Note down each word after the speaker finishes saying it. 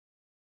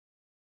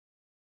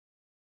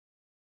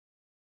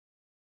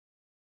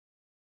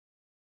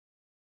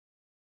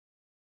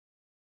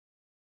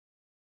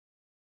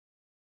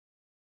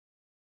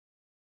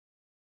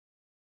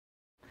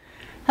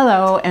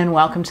Hello and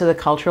welcome to the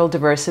Cultural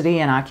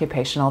Diversity and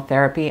Occupational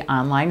Therapy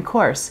online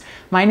course.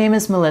 My name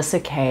is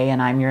Melisa Kaye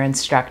and I'm your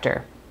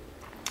instructor.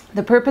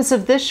 The purpose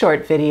of this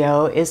short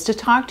video is to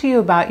talk to you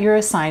about your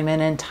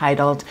assignment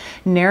entitled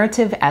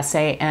Narrative,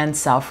 Essay, and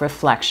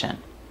Self-Reflection.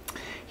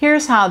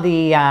 Here's how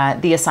the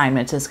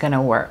assignment is going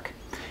to work.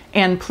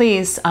 And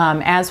please,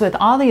 as with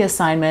all the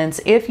assignments,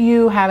 if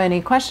you have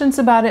any questions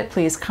about it,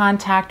 please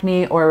contact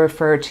me or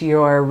refer to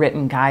your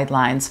written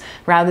guidelines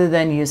rather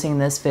than using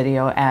this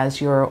video as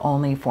your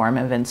only form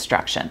of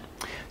instruction.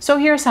 So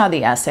here's how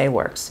the essay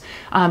works.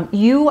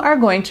 You are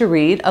going to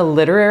read a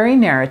literary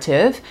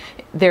narrative.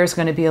 There's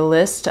going to be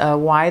a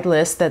wide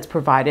list that's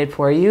provided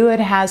for you. It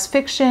has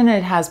fiction,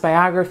 it has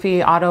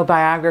biography,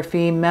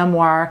 autobiography,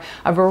 memoir,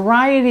 a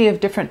variety of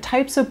different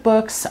types of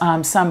books,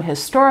 some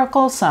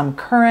historical, some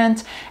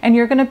current, and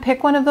you're going to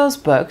pick one of those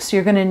books.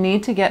 You're going to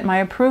need to get my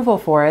approval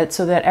for it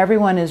so that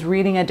everyone is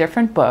reading a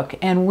different book,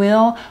 and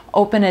we'll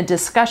open a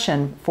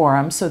discussion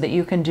forum so that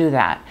you can do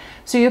that.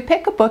 So you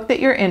pick a book that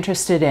you're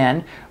interested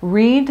in,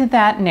 read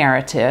that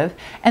narrative,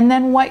 and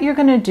then what you're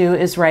going to do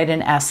is write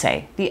an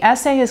essay. The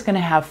essay is going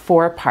to have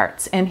 4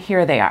 parts, and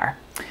here they are.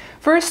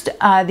 First,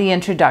 the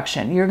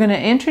introduction. You're going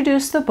to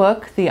introduce the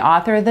book, the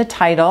author, the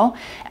title,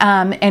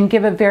 and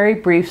give a very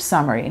brief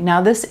summary.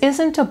 Now, this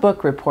isn't a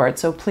book report,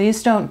 so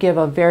please don't give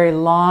a very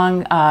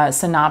long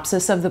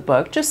synopsis of the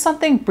book, just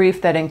something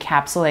brief that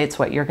encapsulates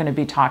what you're going to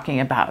be talking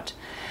about.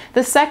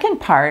 The second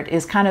part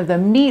is kind of the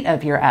meat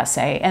of your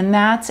essay, and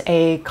that's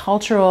a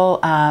cultural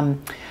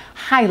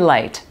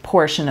highlight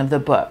portion of the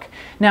book.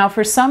 Now,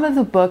 for some of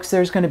the books,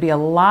 there's going to be a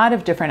lot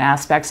of different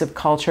aspects of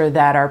culture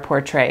that are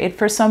portrayed.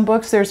 For some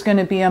books, there's going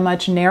to be a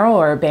much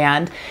narrower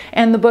band,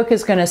 and the book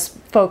is going to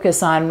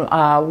focus on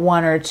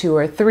 1 or 2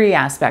 or 3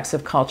 aspects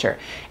of culture.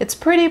 It's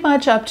pretty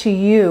much up to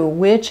you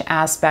which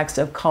aspects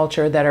of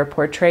culture that are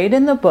portrayed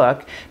in the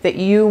book that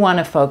you want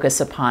to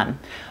focus upon.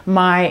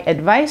 My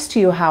advice to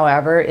you,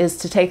 however, is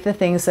to take the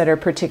things that are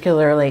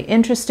particularly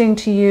interesting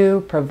to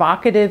you,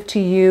 provocative to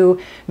you,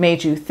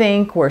 made you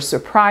think, were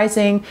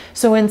surprising,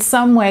 so in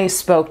some way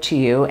spoke to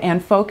you,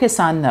 and focus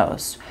on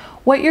those.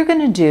 What you're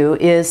going to do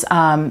is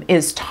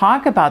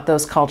talk about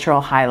those cultural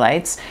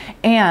highlights,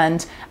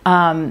 and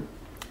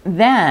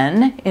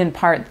then in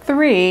part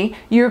 3,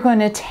 you're going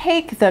to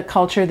take the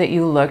culture that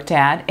you looked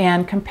at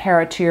and compare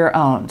it to your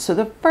own. So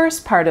the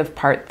first part of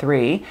part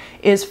 3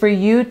 is for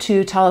you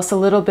to tell us a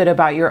little bit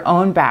about your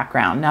own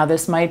background. Now,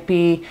 this might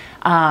be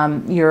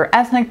your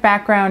ethnic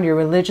background, your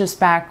religious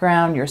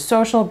background, your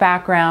social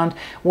background,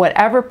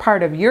 whatever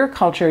part of your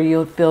culture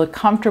you feel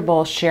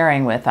comfortable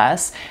sharing with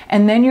us.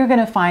 And then you're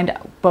going to find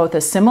both a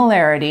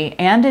similarity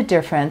and a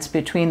difference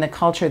between the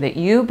culture that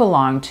you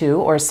belong to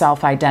or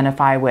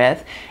self-identify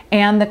with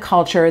and the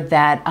culture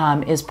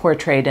that is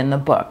portrayed in the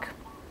book.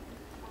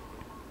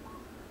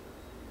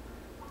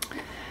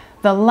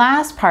 The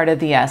last part of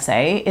the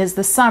essay is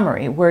the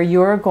summary, where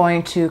you're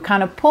going to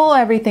kind of pull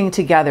everything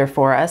together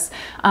for us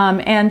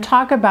and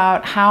talk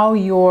about how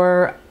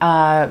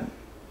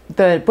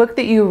the book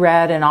that you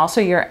read and also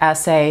your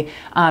essay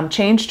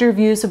changed your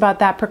views about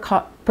that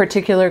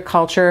particular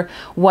culture,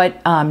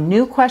 what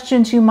new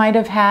questions you might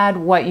have had,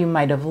 what you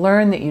might have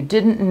learned that you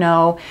didn't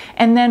know,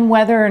 and then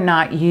whether or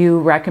not you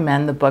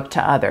recommend the book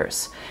to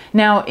others.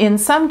 Now, in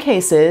some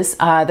cases,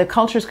 the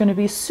culture is going to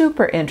be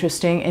super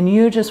interesting and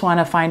you just want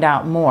to find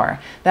out more.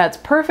 That's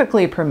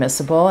perfectly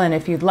permissible, and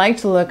if you'd like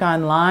to look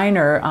online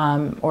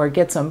or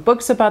get some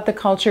books about the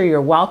culture,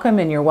 you're welcome,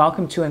 and you're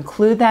welcome to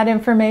include that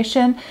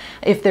information.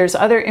 If there's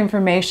other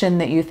information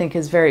that you think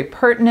is very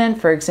pertinent,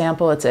 for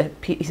example, it's a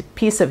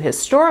piece of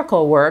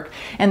historical work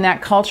and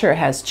that culture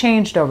has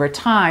changed over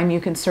time, you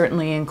can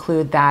certainly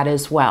include that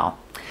as well.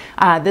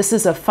 This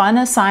is a fun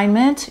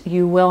assignment.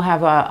 You will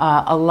have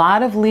a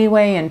lot of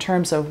leeway in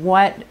terms of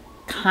what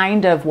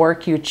kind of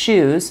work you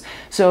choose.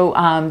 So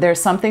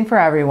there's something for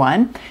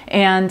everyone.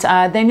 And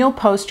then you'll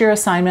post your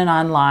assignment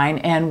online,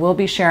 and we'll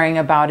be sharing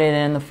about it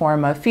in the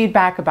form of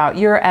feedback about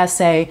your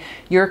essay,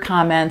 your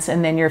comments,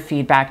 and then your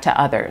feedback to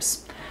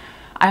others.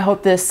 I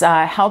hope this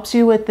helps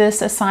you with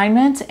this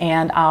assignment,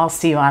 and I'll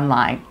see you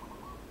online.